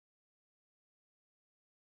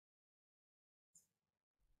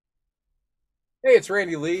Hey, it's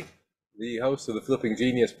Randy Lee, the host of the Flipping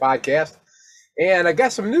Genius podcast, and I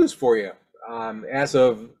got some news for you. As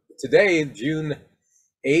of today, June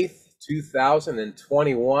 8th,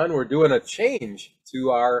 2021, we're doing a change to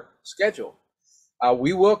our schedule.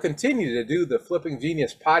 We will continue to do the Flipping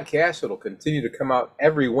Genius podcast. It'll continue to come out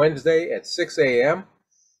every Wednesday at 6 a.m.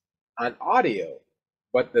 on audio,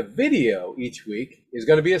 but the video each week is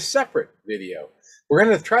going to be a separate video. We're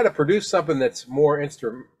going to try to produce something that's more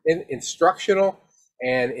instructional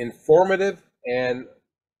and informative and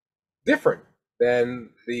different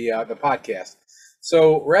than the podcast.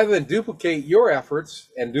 So rather than duplicate your efforts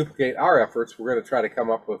and duplicate our efforts, we're going to try to come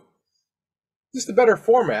up with just a better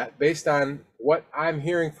format based on what I'm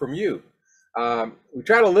hearing from you. We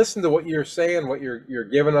try to listen to what you're saying, what you're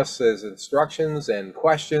giving us as instructions and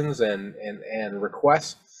questions and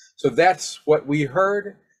requests. So that's what we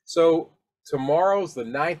heard. So tomorrow's the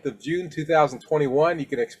 9th of June, 2021. You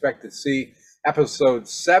can expect to see episode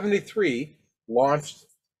 73 launched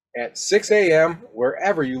at 6 a.m.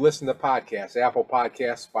 wherever you listen to podcasts, Apple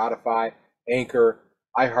Podcasts, Spotify, Anchor,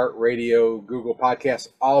 iHeartRadio, Google Podcasts,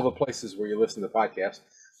 all the places where you listen to podcasts.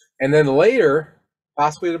 And then later,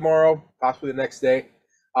 possibly tomorrow, possibly the next day,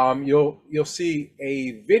 you'll see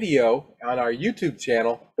a video on our YouTube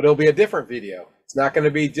channel, but it'll be a different video. It's not going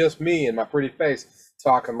to be just me and my pretty face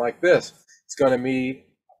talking like this. It's going to be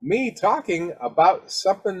me talking about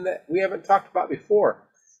something that we haven't talked about before.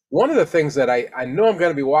 One of the things that I know I'm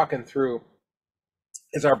going to be walking through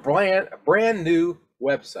is our brand new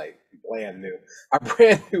website. Our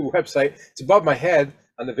brand new website. It's above my head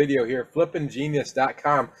on the video here,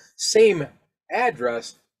 flippinggenius.com. Same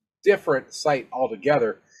address, different site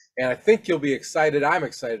altogether. And I think you'll be excited. I'm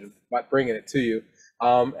excited about bringing it to you.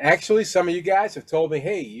 Actually, some of you guys have told me,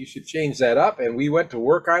 hey, you should change that up. And we went to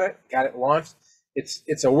work on it, got it launched.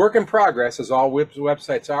 It's a work in progress, as all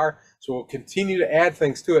websites are. So we'll continue to add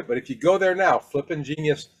things to it. But if you go there now,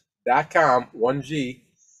 flippinggenius.com, 1G,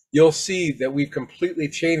 you'll see that we've completely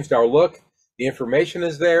changed our look. The information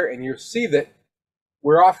is there, and you'll see that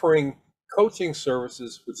we're offering coaching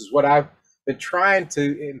services, which is what I've been trying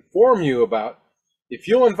to inform you about. If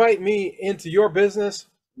you'll invite me into your business,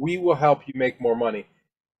 we will help you make more money.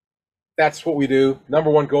 That's what we do. Number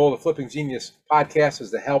one goal of the Flipping Genius podcast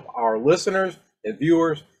is to help our listeners and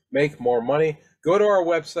viewers make more money. Go to our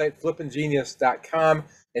website, flippinggenius.com,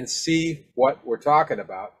 and see what we're talking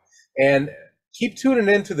about. And keep tuning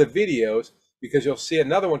into the videos, because you'll see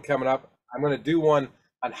another one coming up. I'm going to do one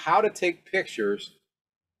on how to take pictures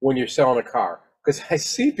when you're selling a car, because I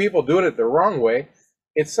see people doing it the wrong way.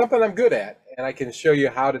 It's something I'm good at, and I can show you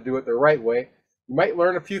how to do it the right way. You might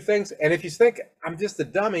learn a few things, and if you think I'm just a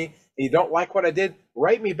dummy and you don't like what I did,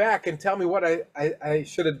 write me back and tell me what I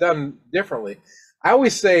should have done differently. I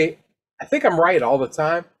always say, I think I'm right all the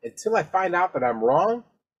time until I find out that I'm wrong,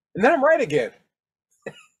 and then I'm right again.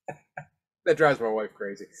 That drives my wife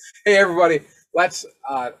crazy. Hey, everybody, let's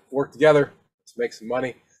work together. Let's make some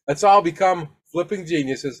money. Let's all become flipping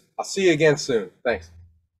geniuses. I'll see you again soon. Thanks.